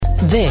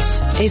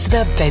This is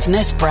the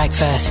Business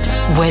Breakfast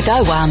with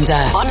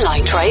Oanda.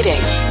 Online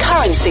trading,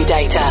 currency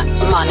data,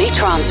 money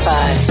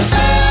transfers.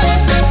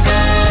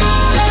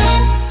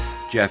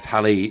 Jeff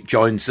Halley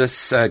joins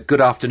us.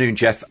 Good afternoon,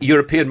 Jeff.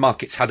 European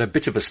markets had a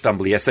bit of a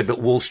stumble yesterday, but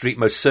Wall Street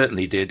most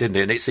certainly did, didn't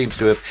it? And it seems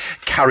to have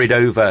carried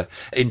over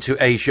into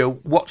Asia.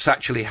 What's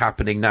actually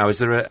happening now? Is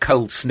there a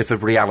cold sniff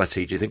of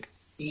reality, do you think?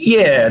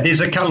 Yeah,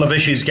 there's a couple of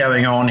issues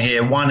going on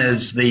here. One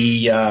is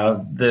the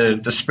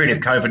spread of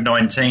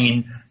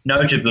COVID-19,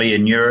 notably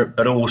in Europe,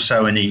 but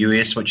also in the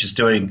US, which is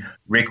doing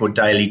record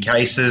daily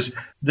cases.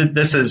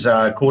 This is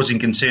causing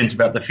concerns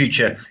about the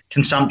future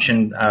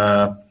consumption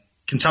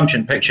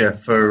picture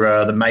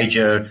for the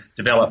major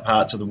developed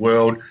parts of the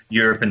world,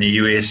 Europe and the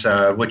US,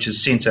 which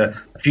has sent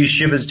a few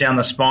shivers down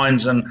the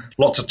spines and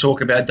lots of talk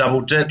about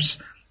double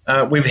dips.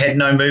 We've had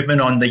no movement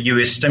on the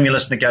US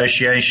stimulus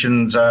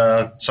negotiations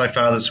so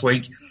far this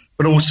week.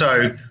 But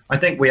also, I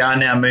think we are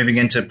now moving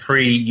into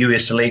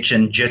pre-US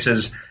election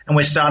jitters, and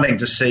we're starting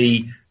to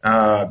see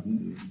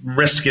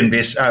risk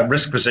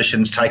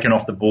positions taken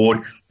off the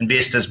board,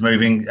 investors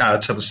moving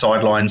to the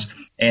sidelines,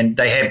 and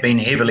they have been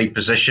heavily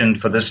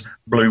positioned for this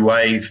blue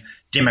wave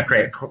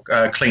Democrat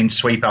clean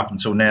sweep up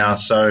until now.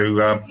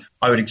 So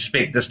I would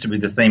expect this to be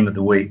the theme of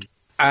the week.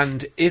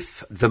 And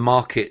if the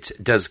market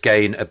does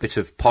gain a bit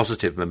of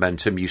positive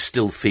momentum, you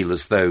still feel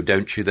as though,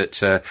 don't you,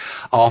 that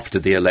after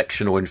the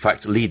election, or in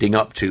fact leading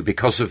up to,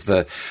 because of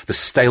the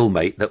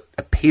stalemate that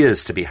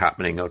appears to be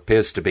happening or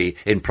appears to be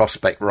in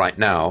prospect right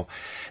now,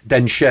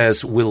 then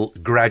shares will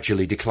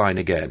gradually decline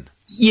again?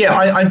 Yeah,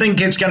 I think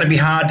it's going to be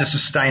hard to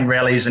sustain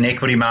rallies in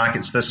equity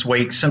markets this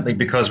week simply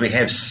because we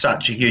have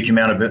such a huge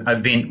amount of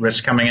event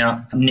risk coming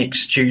up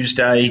next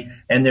Tuesday,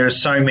 and there are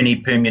so many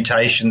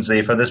permutations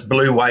there. For this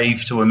blue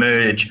wave to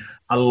emerge,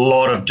 a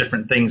lot of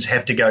different things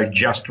have to go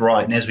just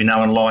right, and as we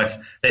know in life,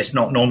 that's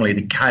not normally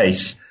the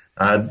case.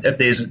 If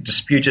there's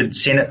disputed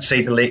Senate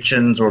seat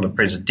elections or the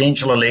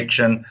presidential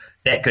election,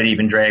 that could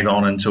even drag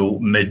on until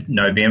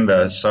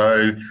mid-November.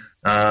 So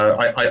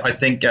I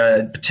think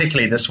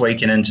particularly this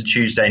week and into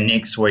Tuesday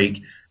next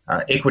week,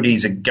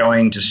 equities are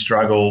going to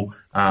struggle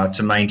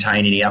to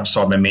maintain any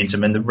upside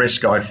momentum. And the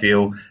risk, I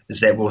feel, is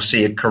that we'll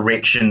see a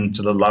correction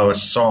to the lower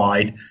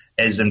side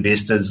as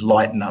investors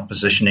lighten up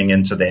positioning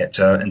into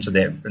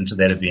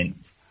that event.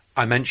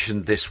 I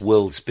mentioned this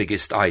world's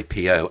biggest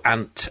IPO,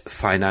 Ant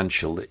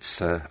Financial.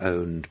 It's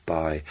owned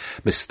by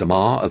Mr.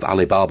 Ma of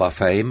Alibaba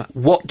fame.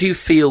 What do you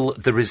feel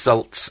the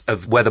results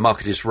of where the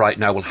market is right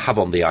now will have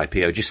on the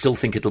IPO? Do you still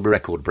think it'll be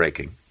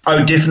record-breaking?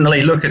 Oh,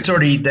 definitely. Look,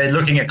 they're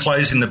looking at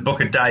closing the book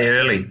a day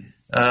early.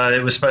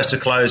 It was supposed to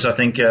close, I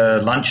think,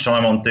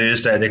 lunchtime on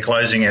Thursday. They're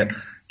closing at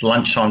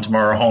lunchtime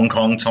tomorrow, Hong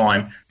Kong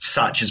time.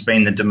 Such has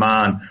been the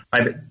demand.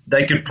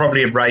 They could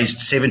probably have raised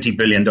 $70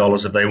 billion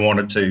if they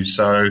wanted to.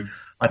 So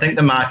I think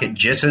the market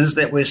jitters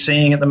that we're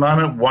seeing at the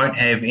moment won't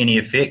have any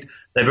effect.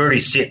 They've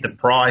already set the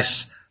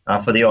price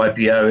for the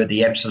IPO at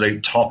the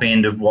absolute top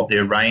end of what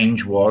their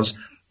range was.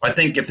 I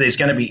think if there's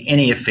going to be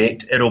any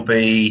effect, it'll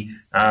be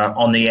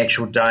on the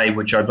actual day,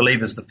 which I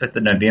believe is the 5th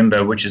of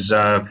November, which is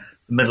the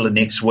middle of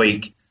next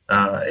week.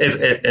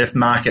 If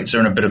markets are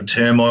in a bit of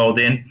turmoil,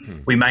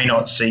 then we may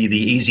not see the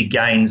easy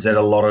gains that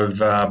a lot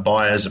of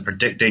buyers are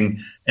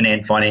predicting in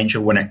Ant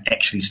Financial when it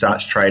actually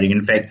starts trading.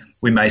 In fact,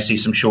 we may see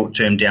some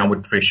short-term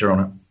downward pressure on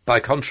it. By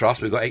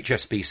contrast, we've got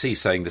HSBC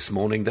saying this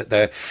morning that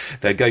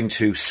they're going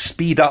to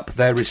speed up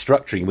their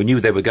restructuring. We knew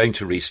they were going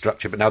to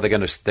restructure, but now they're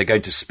going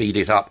to speed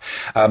it up.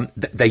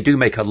 They do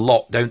make a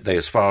lot, don't they,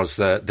 as far as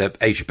the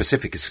Asia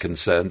Pacific is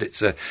concerned?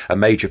 It's a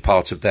major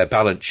part of their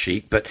balance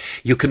sheet, but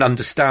you can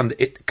understand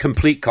it.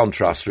 Complete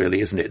contrast, really,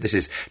 isn't it? This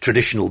is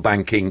traditional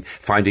banking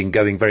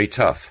going very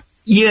tough.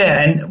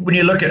 Yeah, and when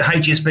you look at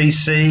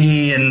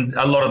HSBC and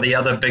a lot of the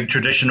other big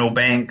traditional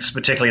banks,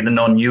 particularly the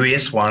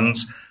non-US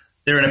ones,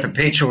 they're in a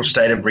perpetual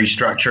state of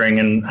restructuring,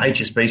 and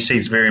HSBC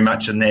is very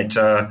much in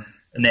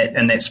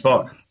that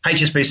spot.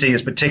 HSBC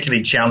is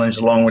particularly challenged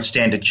along with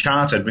Standard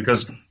Chartered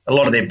because a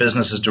lot of their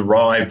business is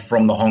derived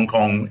from the Hong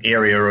Kong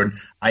area or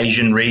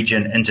Asian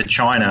region into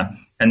China,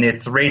 and they're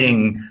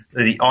threading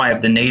the eye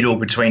of the needle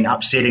between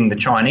upsetting the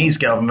Chinese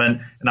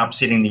government and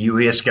upsetting the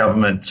US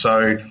government.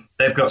 So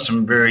they've got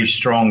some very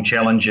strong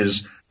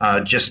challenges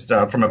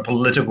from a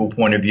political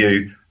point of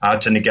view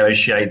to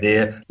negotiate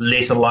there,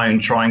 let alone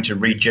trying to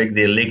rejig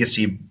their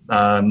legacy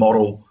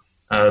model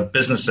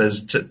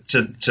businesses to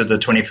the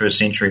 21st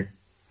century.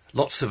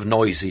 Lots of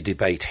noisy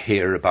debate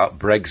here about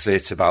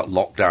Brexit, about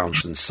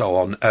lockdowns and so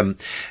on.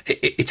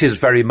 It is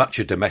very much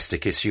a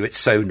domestic issue. It's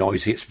so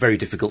noisy, it's very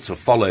difficult to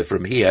follow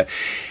from here.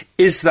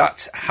 Is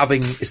that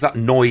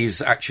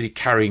noise actually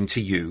carrying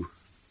to you?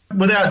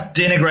 Without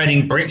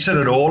denigrating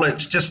Brexit at all,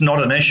 it's just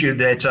not an issue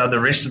that the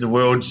rest of the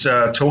world's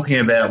talking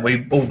about.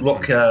 We all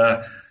look with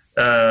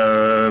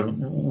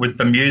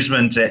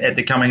bemusement at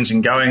the comings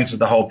and goings of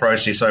the whole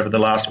process over the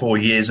last 4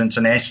 years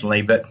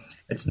internationally, but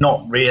it's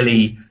not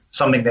really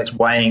something that's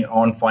weighing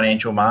on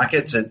financial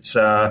markets. It's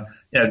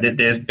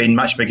there's been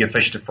much bigger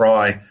fish to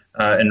fry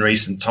in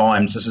recent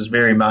times. This is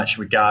very much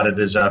regarded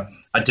as a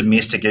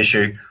domestic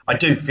issue. I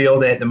do feel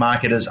that the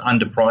market is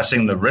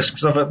underpricing the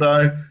risks of it,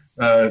 though,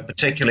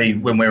 particularly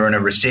when we're in a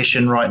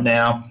recession right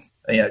now.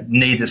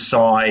 Neither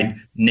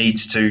side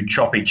needs to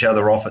chop each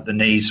other off at the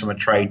knees from a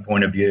trade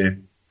point of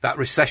view. That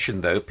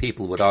recession, though,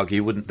 people would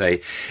argue, wouldn't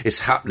they,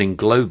 is happening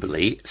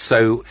globally.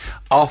 So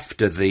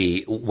after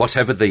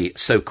whatever the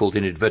so-called,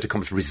 in inverted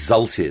commas,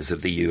 result is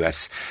of the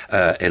US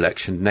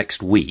election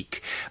next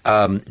week,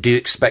 do you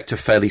expect a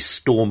fairly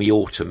stormy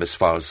autumn as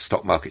far as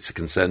stock markets are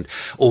concerned?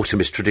 Autumn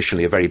is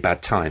traditionally a very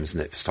bad time, isn't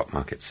it, for stock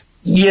markets?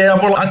 Yeah,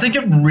 well, I think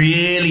it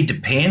really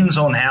depends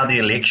on how the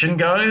election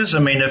goes. I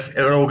mean, if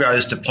it all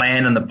goes to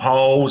plan in the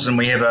polls and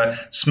we have a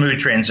smooth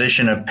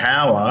transition of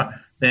power,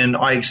 then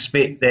I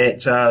expect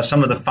that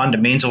some of the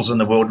fundamentals in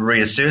the world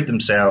reassert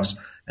themselves,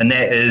 and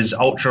that is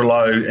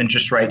ultra-low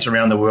interest rates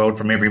around the world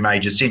from every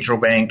major central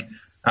bank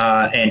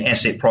and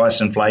asset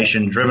price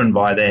inflation driven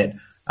by that,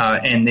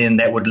 and then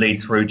that would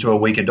lead through to a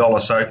weaker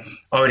dollar. So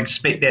I would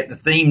expect that the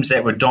themes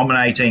that were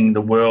dominating the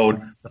world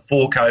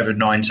before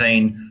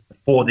COVID-19,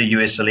 before the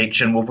US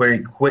election, will very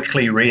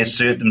quickly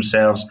reassert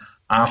themselves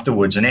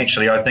afterwards. And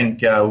actually, I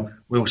think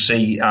we'll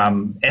see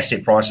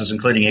asset prices,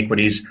 including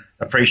equities,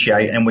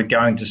 appreciate, and we're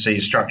going to see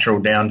a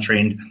structural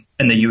downtrend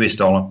in the US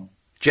dollar.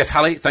 Jeff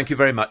Halley, thank you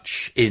very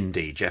much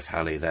indeed. Jeff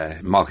Halley there,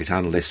 market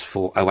analyst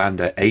for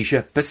Oanda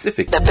Asia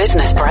Pacific. The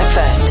Business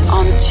Breakfast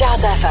on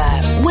Jazz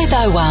FM with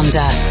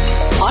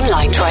Oanda.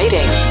 Online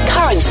trading,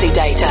 currency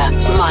data,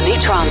 money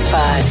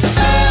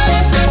transfers.